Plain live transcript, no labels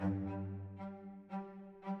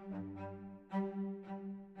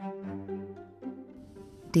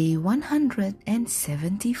Day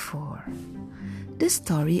 174. The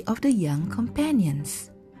story of the young companions.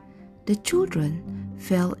 The children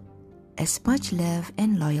felt as much love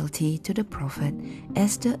and loyalty to the prophet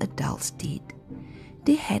as the adults did.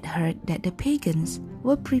 They had heard that the pagans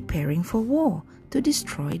were preparing for war to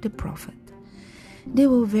destroy the prophet. They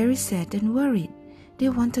were very sad and worried. They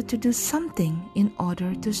wanted to do something in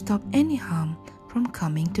order to stop any harm from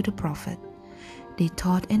coming to the prophet. They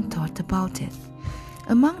thought and thought about it.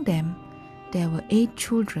 Among them, there were 8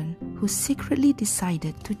 children who secretly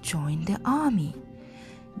decided to join the army.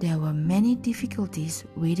 There were many difficulties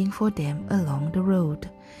waiting for them along the road.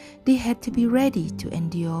 They had to be ready to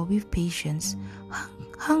endure with patience,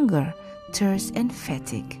 hunger, thirst, and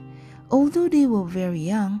fatigue. Although they were very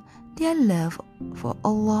young, their love for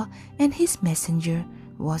Allah and His Messenger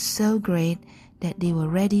was so great that they were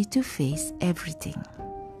ready to face everything.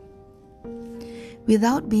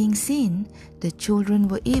 Without being seen, the children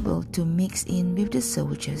were able to mix in with the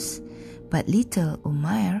soldiers. But little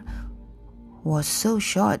Umair was so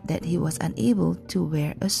short that he was unable to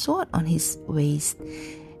wear a sword on his waist,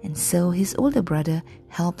 and so his older brother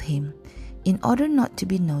helped him. In order not to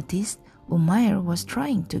be noticed, Umair was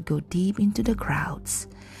trying to go deep into the crowds.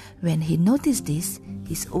 When he noticed this,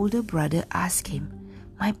 his older brother asked him,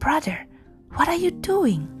 "My brother, what are you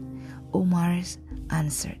doing?" Umair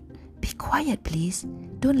answered, "Be quiet, please.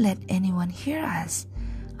 Don't let anyone hear us.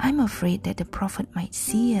 I'm afraid that the prophet might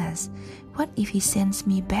see us. What if he sends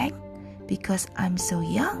me back because I'm so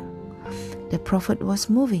young?" The prophet was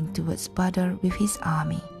moving towards Badr with his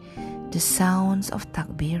army. The sounds of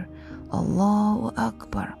takbir, Allahu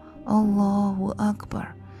Akbar, Allahu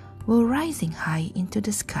Akbar, were rising high into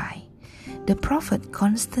the sky. The prophet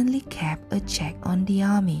constantly kept a check on the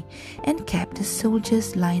army and kept the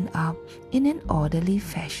soldiers lined up in an orderly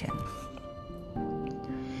fashion.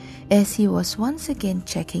 As he was once again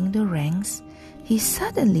checking the ranks, he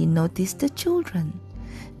suddenly noticed the children.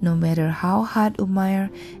 No matter how hard Umair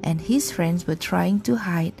and his friends were trying to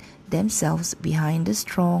hide themselves behind the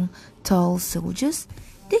strong, tall soldiers,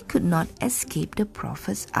 they could not escape the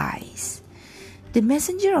prophet's eyes. The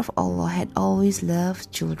messenger of Allah had always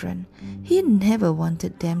loved children. He never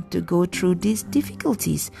wanted them to go through these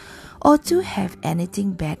difficulties or to have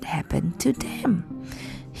anything bad happen to them.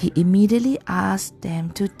 He immediately asked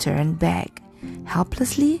them to turn back.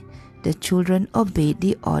 Helplessly, the children obeyed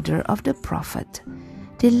the order of the prophet.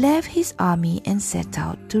 They left his army and set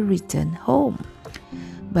out to return home.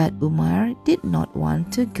 But Umar did not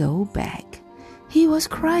want to go back. He was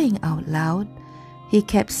crying out loud. He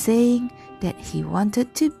kept saying that he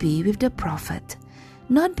wanted to be with the prophet.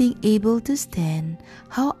 Not being able to stand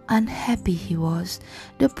how unhappy he was,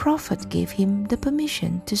 the prophet gave him the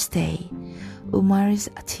permission to stay. Umar's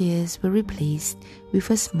tears were replaced with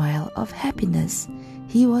a smile of happiness.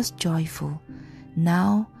 He was joyful.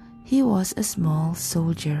 Now he was a small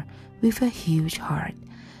soldier with a huge heart.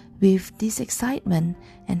 With this excitement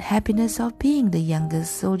and happiness of being the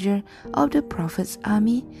youngest soldier of the Prophet's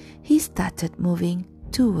army, he started moving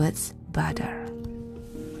towards Badr.